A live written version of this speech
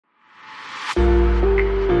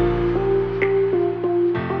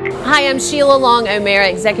Hi, I'm Sheila Long O'Mara,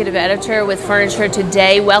 Executive Editor with Furniture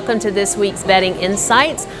Today. Welcome to this week's Bedding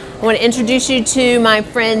Insights. I want to introduce you to my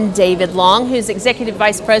friend David Long, who's Executive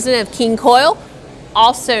Vice President of King Koil,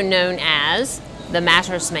 also known as the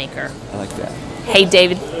mattress maker. I like that. Hey,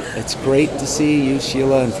 David. It's great to see you,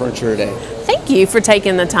 Sheila, and Furniture Today. Thank you for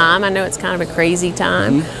taking the time. I know it's kind of a crazy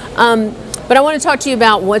time. But I want to talk to you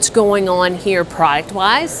about what's going on here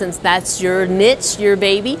product-wise, since that's your niche, your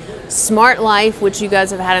baby. Smart Life, which you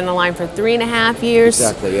guys have had in the line for 3.5 years.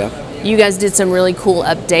 Exactly, yeah. You guys did some really cool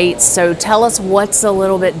updates. So tell us what's a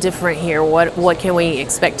little bit different here. What can we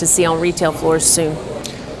expect to see on retail floors soon?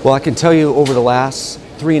 Well, I can tell you over the last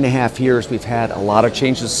 3.5 years, we've had a lot of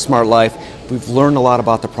changes to Smart Life. We've learned a lot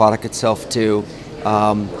about the product itself too.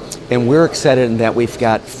 And we're excited in that we've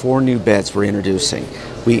got 4 new beds we're introducing.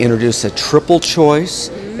 We introduced a triple choice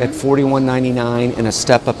at $41.99 and a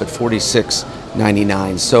step up at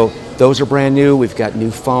 $46.99. So those are brand new. We've got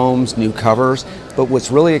new foams, new covers. But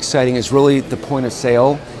what's really exciting is really the point of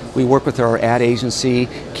sale. We work with our ad agency,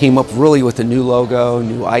 came up really with a new logo,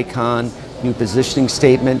 new icon, new positioning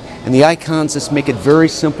statement. And the icons just make it very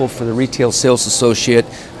simple for the retail sales associate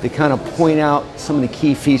to kind of point out some of the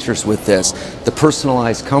key features with this. The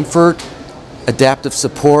personalized comfort, adaptive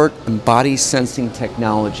support, and body sensing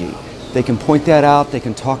technology. They can point that out. They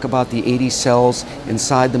can talk about the 80 cells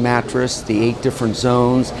inside the mattress, the 8 different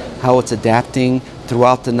zones, how it's adapting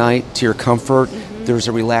throughout the night to your comfort. There's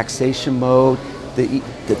a relaxation mode.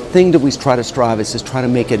 The thing that we try to strive is just try to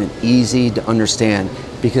make it easy to understand,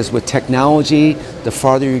 because with technology, the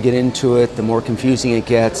farther you get into it, the more confusing it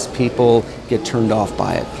gets. People get turned off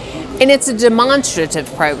by it. And it's a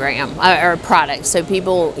demonstrative program or product, so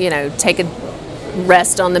people, you know, take a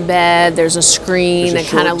rest on the bed. There's a screen that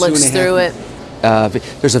kind of looks through it.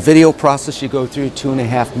 There's a video process you go through,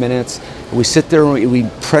 2.5 minutes. We sit there and we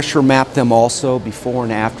pressure map them also before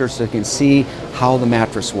and after, so they can see how the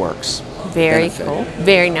mattress works. Very cool.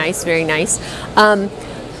 Very nice, very nice.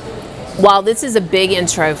 While this is a big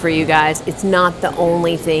intro for you guys, it's not the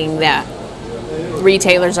only thing that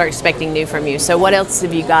retailers are expecting new from you. So what else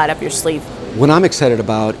have you got up your sleeve? What I'm excited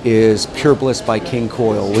about is Pure Bliss by King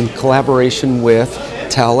Koil. In collaboration with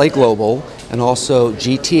Tally Global and also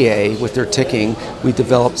GTA with their ticking, we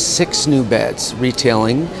developed 6 new beds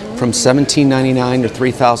retailing from $17.99 to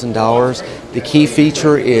 $3,000. The key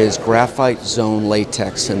feature is graphite zone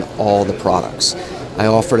latex in all the products. I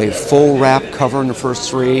offered a full wrap cover in the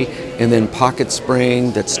first 3 and then pocket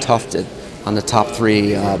spring that's tufted on the top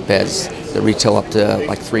 3 beds that retail up to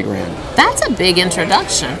like $3 grand. That's a big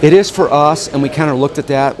introduction. It is for us, and we kind of looked at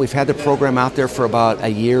that. We've had the program out there for about a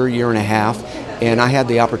year and a half, and I had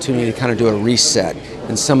the opportunity to kind of do a reset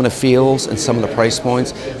in some of the feels and some of the price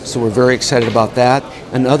points, so we're very excited about that.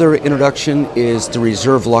 Another introduction is the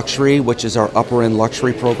Reserve Luxury, which is our upper end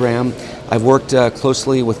luxury program. I've worked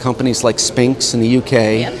closely with companies like Spinks in the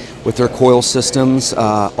UK with their coil systems,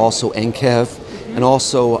 also Enkev, and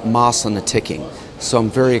also Moss on the ticking. So I'm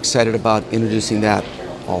very excited about introducing that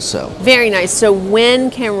also. Very nice. So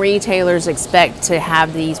when can retailers expect to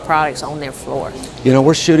have these products on their floor? You know,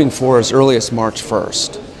 we're shooting for as early as March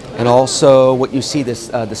 1st. And also what you see this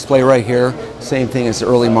display right here, same thing as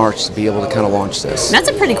early March to be able to kind of launch this. That's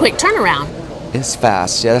a pretty quick turnaround. It's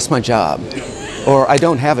fast. Yeah, that's my job. Or I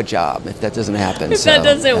don't have a job if that doesn't happen. If that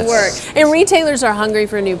doesn't work. And retailers are hungry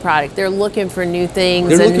for new product. They're looking for new things.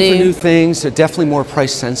 They're looking for new things. They're definitely more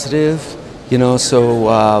price sensitive. You know,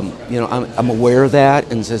 so you know, I'm aware of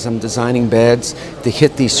that, and as I'm designing beds to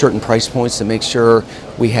hit these certain price points to make sure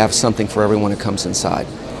we have something for everyone who comes inside.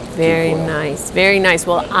 Very nice, very nice.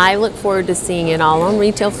 Well, I look forward to seeing it all on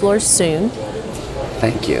retail floors soon.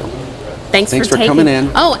 Thank you. Thanks for coming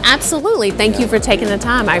in. Oh, absolutely. Thank you for taking the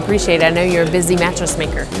time. I appreciate it. I know you're a busy mattress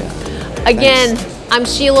maker. Yeah. Again, I'm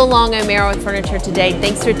Sheila Long O'Mara with Furniture Today.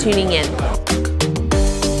 Thanks for tuning in.